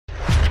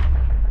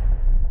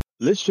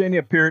Liz Cheney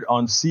appeared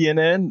on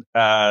CNN,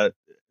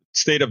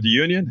 State of the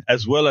Union,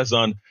 as well as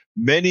on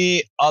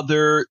many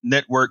other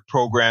network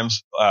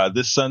programs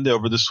this Sunday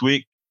over this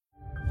week.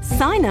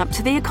 Sign up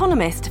to The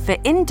Economist for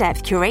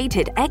in-depth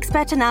curated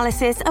expert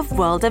analysis of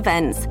world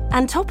events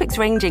and topics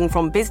ranging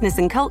from business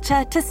and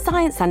culture to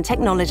science and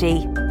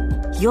technology.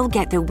 You'll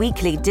get the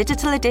weekly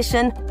digital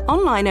edition,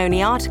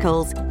 online-only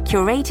articles,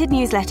 curated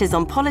newsletters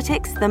on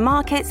politics, the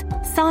markets,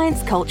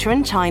 science, culture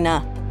and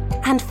China,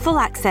 and full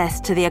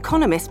access to The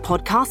Economist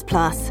Podcast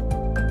Plus.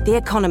 The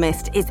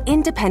Economist is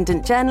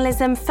independent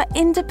journalism for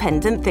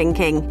independent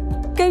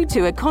thinking. Go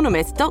to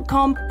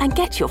economist.com and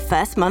get your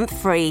first month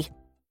free.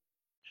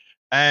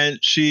 And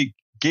she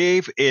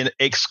gave an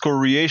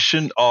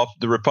excoriation of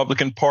the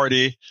Republican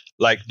Party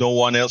like no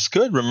one else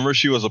could. Remember,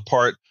 she was a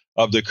part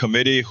of the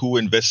committee who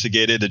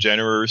investigated the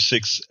January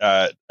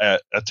 6th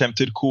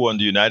attempted coup on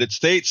the United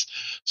States.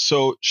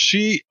 So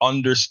she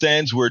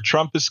understands where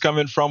Trump is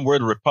coming from, where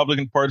the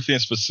Republican Party,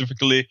 and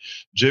specifically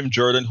Jim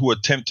Jordan, who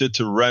attempted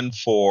to run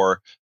for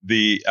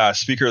the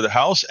Speaker of the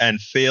House and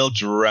failed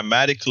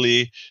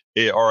dramatically,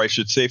 or I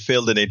should say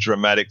failed in a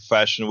dramatic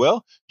fashion.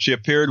 Well, she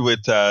appeared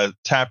with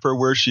Tapper,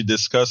 where she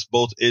discussed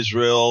both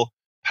Israel,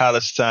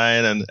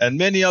 Palestine, and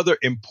many other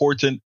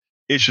important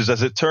issues.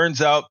 As it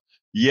turns out,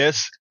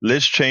 yes,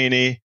 Liz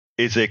Cheney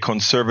is a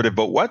conservative.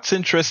 But what's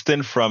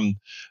interesting from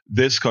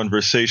this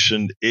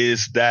conversation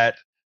is that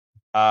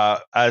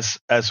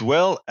as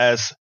well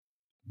as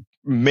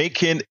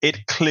making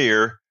it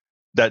clear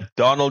that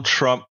Donald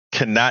Trump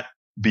cannot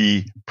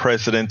be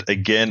president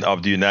again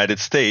of the United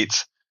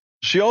States,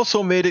 she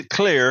also made it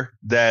clear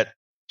that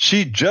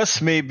she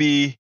just may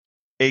be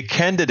a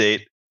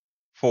candidate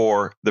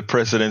for the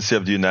presidency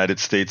of the United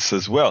States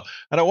as well.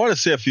 And I want to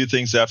say a few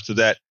things after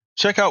that.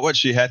 Check out what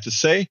she had to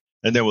say,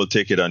 and then we'll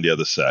take it on the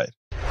other side.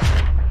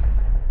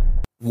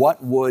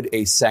 What would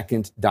a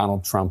second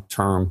Donald Trump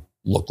term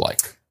look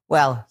like?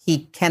 Well,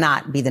 he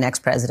cannot be the next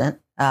president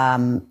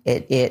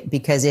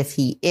because if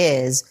he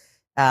is,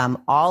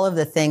 all of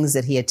the things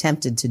that he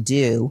attempted to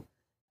do,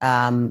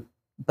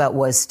 but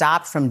was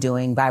stopped from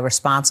doing by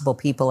responsible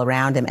people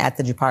around him at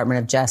the Department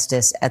of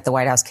Justice, at the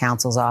White House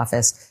counsel's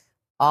office,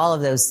 all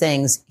of those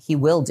things he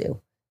will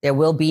do. There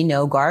will be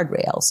no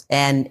guardrails.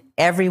 And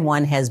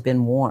everyone has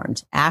been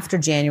warned after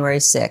January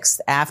 6th,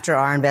 after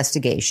our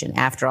investigation,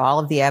 after all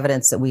of the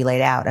evidence that we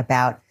laid out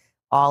about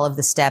all of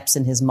the steps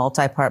in his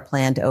multi-part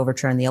plan to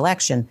overturn the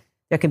election,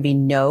 there can be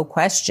no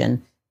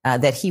question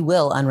that he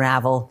will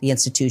unravel the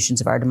institutions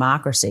of our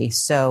democracy.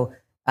 So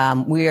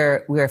we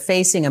are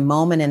facing a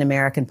moment in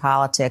American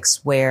politics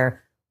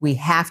where we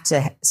have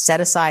to set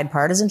aside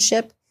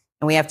partisanship,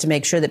 and we have to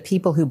make sure that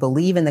people who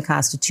believe in the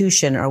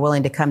Constitution are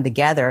willing to come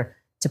together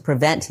to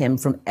prevent him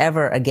from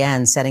ever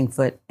again setting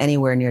foot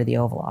anywhere near the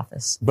Oval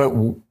Office. But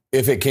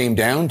if it came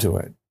down to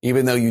it,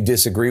 even though you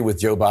disagree with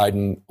Joe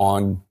Biden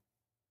on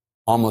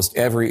almost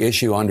every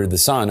issue under the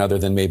sun, other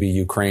than maybe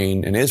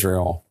Ukraine and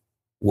Israel,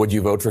 would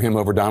you vote for him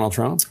over Donald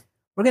Trump?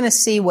 We're going to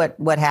see what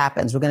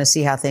happens. We're going to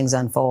see how things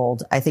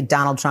unfold. I think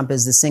Donald Trump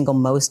is the single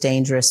most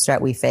dangerous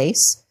threat we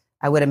face.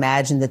 I would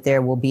imagine that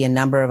there will be a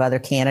number of other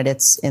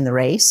candidates in the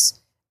race.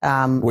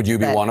 Would you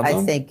be one of them?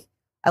 I think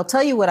I'll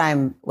tell you what I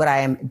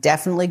am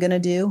definitely going to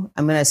do.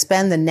 I'm going to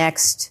spend the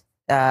next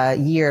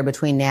year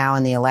between now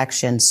and the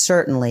election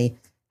certainly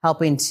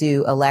helping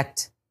to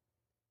elect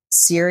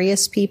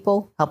serious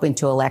people, helping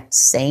to elect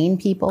sane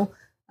people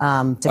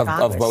to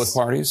Congress. Of both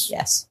parties?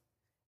 Yes.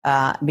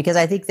 Because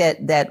I think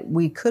that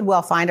we could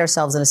well find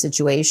ourselves in a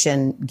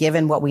situation,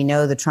 given what we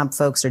know the Trump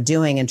folks are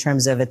doing in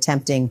terms of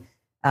attempting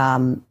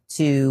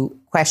to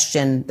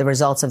question the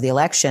results of the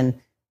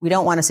election. We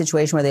don't want a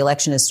situation where the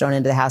election is thrown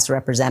into the House of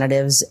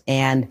Representatives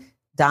and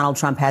Donald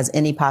Trump has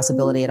any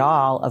possibility at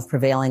all of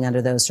prevailing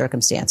under those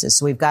circumstances.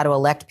 So we've got to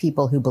elect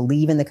people who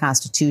believe in the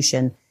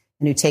Constitution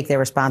and who take their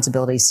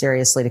responsibilities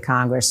seriously to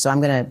Congress. So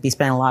I'm going to be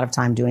spending a lot of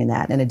time doing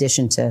that in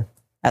addition to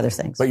other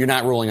things. But you're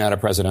not ruling out a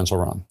presidential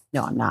run?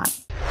 No, I'm not.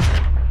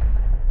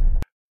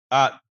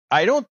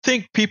 I don't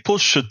think people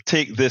should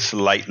take this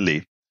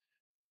lightly.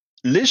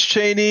 Liz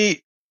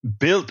Cheney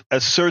built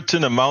a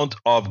certain amount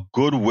of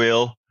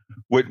goodwill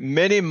with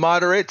many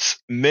moderates,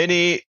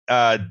 many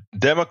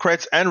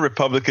Democrats and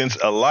Republicans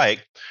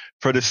alike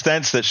for the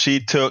stance that she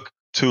took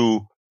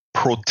to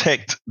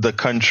protect the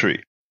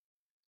country.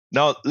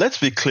 Now, let's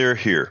be clear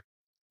here.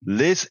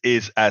 Liz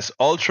is as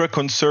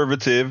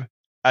ultra-conservative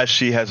as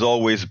she has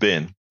always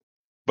been.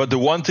 But the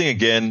one thing,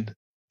 again,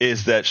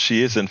 is that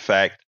she is, in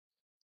fact,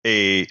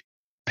 a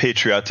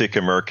patriotic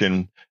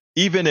American,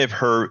 even if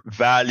her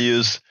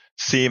values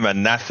seem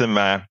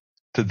anathema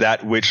to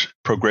that which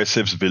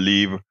progressives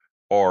believe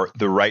are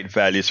the right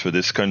values for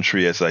this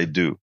country, as I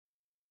do.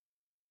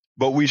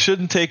 But we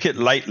shouldn't take it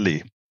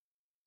lightly,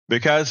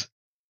 because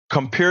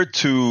compared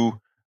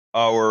to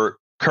our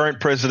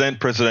current president,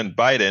 President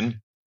Biden,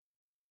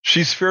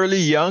 she's fairly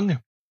young.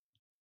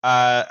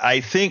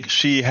 I think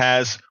she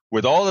has,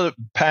 with all the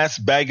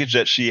past baggage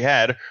that she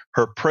had,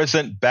 her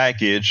present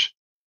baggage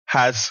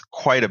has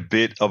quite a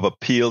bit of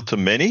appeal to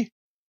many.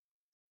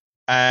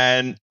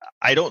 And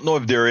I don't know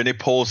if there are any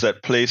polls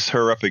that place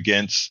her up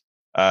against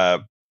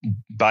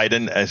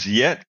Biden as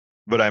yet,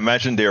 but I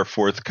imagine they are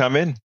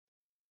forthcoming.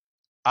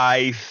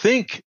 I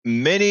think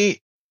many,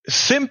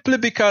 simply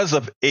because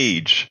of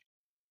age,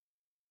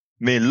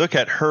 may look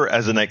at her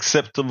as an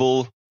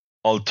acceptable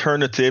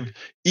alternative,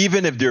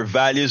 even if their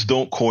values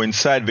don't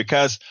coincide,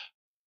 because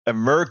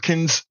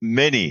Americans,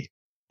 many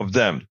of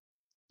them,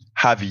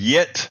 have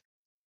yet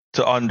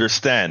to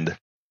understand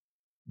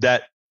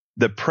that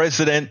the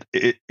president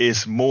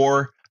is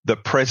more the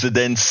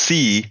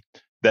presidency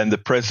than the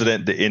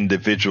president, the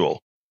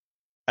individual.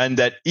 And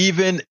that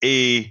even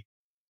a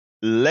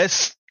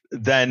less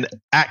than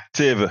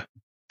active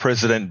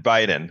President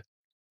Biden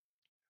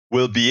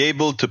will be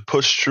able to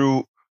push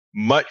through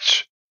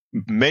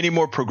many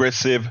more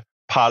progressive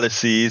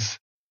policies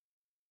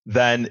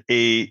than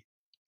a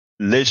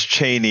Liz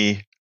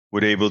Cheney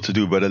would able to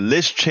do. But a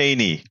Liz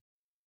Cheney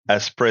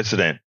as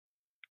president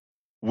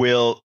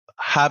will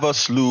have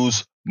us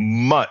lose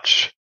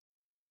much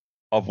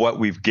of what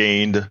we've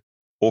gained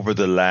over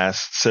the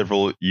last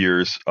several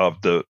years of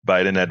the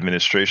Biden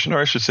administration, or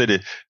I should say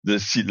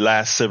the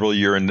last several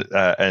years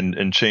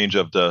and change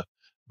of the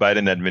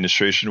Biden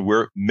administration,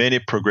 where many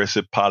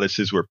progressive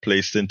policies were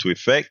placed into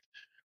effect,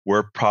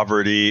 where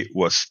poverty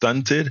was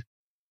stunted,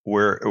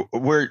 where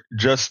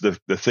just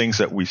the things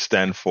that we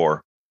stand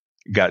for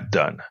got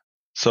done.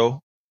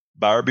 So,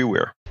 buyer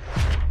beware.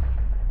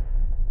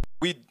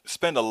 We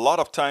spend a lot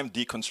of time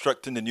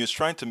deconstructing the news,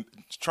 trying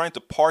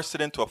to parse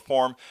it into a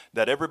form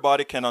that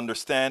everybody can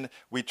understand.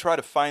 We try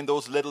to find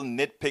those little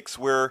nitpicks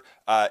where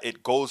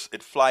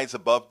it flies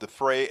above the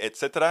fray,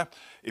 etc.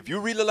 If you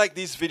really like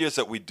these videos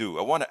that we do,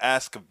 I want to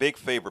ask a big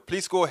favor.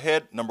 Please go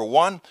ahead. Number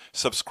 1,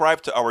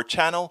 subscribe to our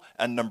channel.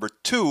 And number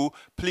 2,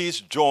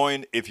 please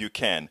join if you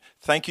can.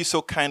 Thank you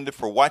so kindly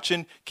for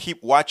watching.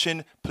 Keep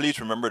watching. Please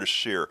remember to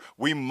share.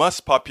 We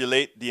must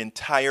populate the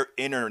entire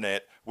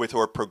internet with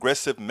our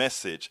progressive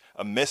message,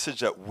 a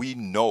message that we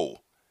know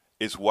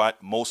is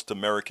what most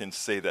Americans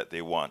say that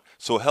they want.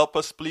 So help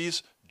us,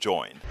 please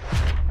join.